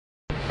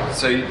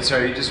So you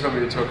just want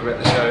me to talk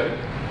about the show?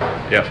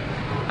 Yeah.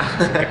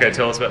 Okay,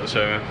 tell us about the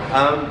show, man.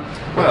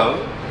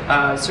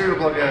 Serial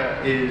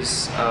Blogger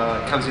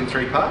comes in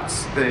 3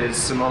 parts. There's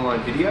some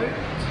online video.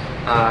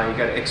 You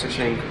go to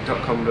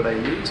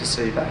xmachine.com.au to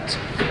see that.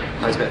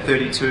 There's about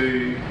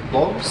 32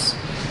 blogs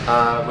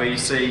where you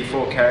see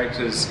 4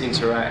 characters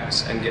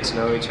interact and get to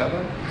know each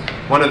other.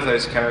 One of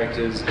those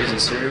characters is a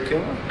serial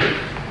killer.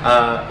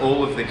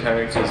 All of the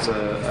characters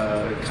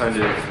are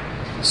kind of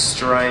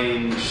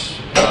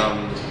strange,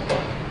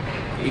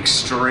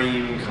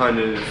 extreme kind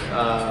of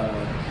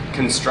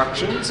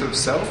constructions of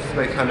self.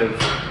 They kind of,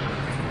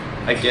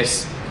 I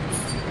guess,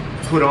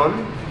 put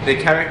on.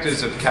 They're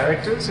characters of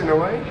characters in a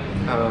way.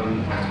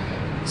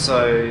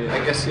 So I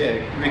guess,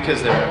 yeah,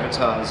 because they're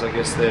avatars, I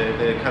guess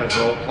they're kind of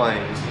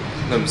role-playing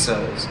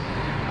themselves.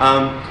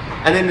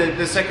 And then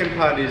the second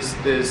part is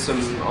there's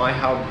some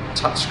iHub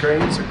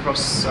touchscreens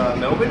across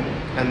Melbourne,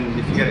 and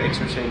if you go to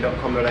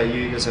xmachine.com.au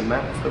there's a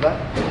map for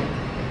that.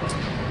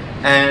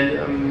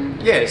 And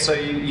yeah, so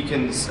you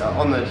can,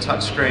 on the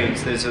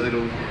touchscreens there's a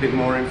little bit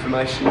more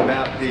information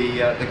about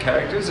the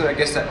characters, and I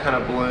guess that kind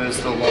of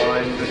blurs the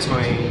line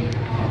between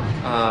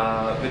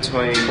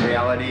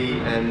reality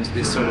and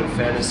this sort of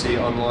fantasy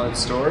online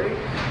story,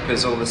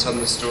 because all of a sudden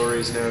the story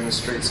is now in the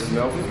streets of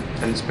Melbourne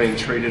and it's being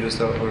treated as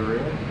though it were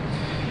real.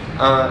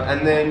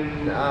 And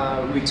then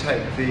we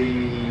take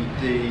the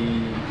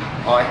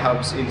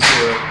iHubs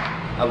into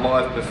a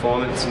live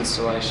performance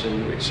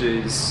installation, which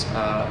is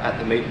at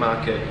the Meat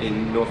Market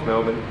in North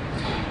Melbourne.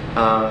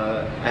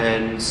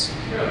 And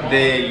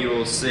there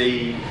you'll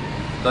see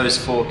those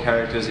 4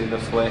 characters in the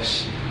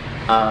flesh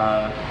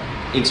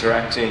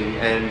interacting,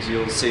 and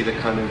you'll see the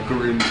kind of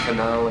grim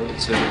finale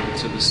to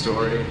the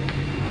story.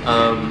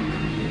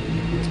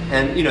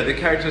 And you know, the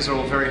characters are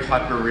all very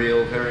hyper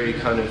real, very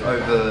kind of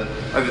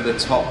over the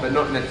top, but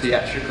not in a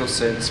theatrical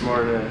sense,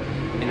 more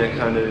in a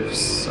kind of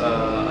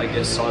I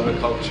guess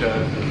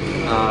cyberculture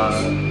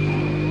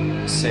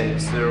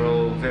sense. They're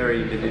all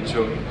very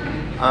individual.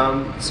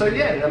 So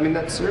yeah, I mean,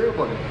 that's Serial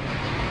Blogger.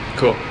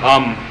 Cool.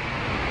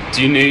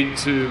 Do you need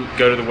to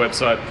go to the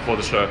website before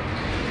the show?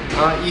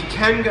 You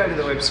can go to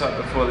the website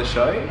before the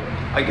show.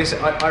 I guess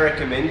I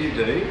recommend you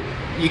do.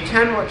 You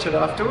can watch it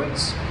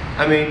afterwards.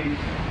 I mean,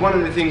 one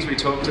of the things we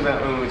talked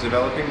about when we were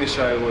developing the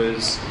show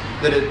was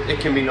that it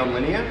can be a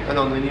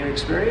non-linear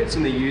experience,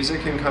 and the user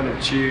can kind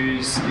of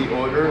choose the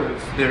order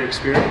of their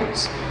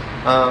experience.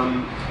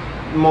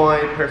 My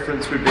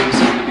preference would be to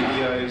see the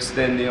videos,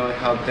 then the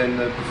iHub, then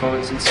the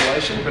performance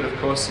installation, but of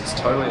course it's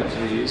totally up to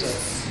the user.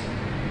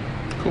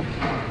 Cool.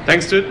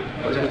 Thanks, dude.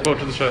 I look forward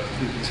to the show.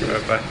 All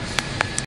right, bye.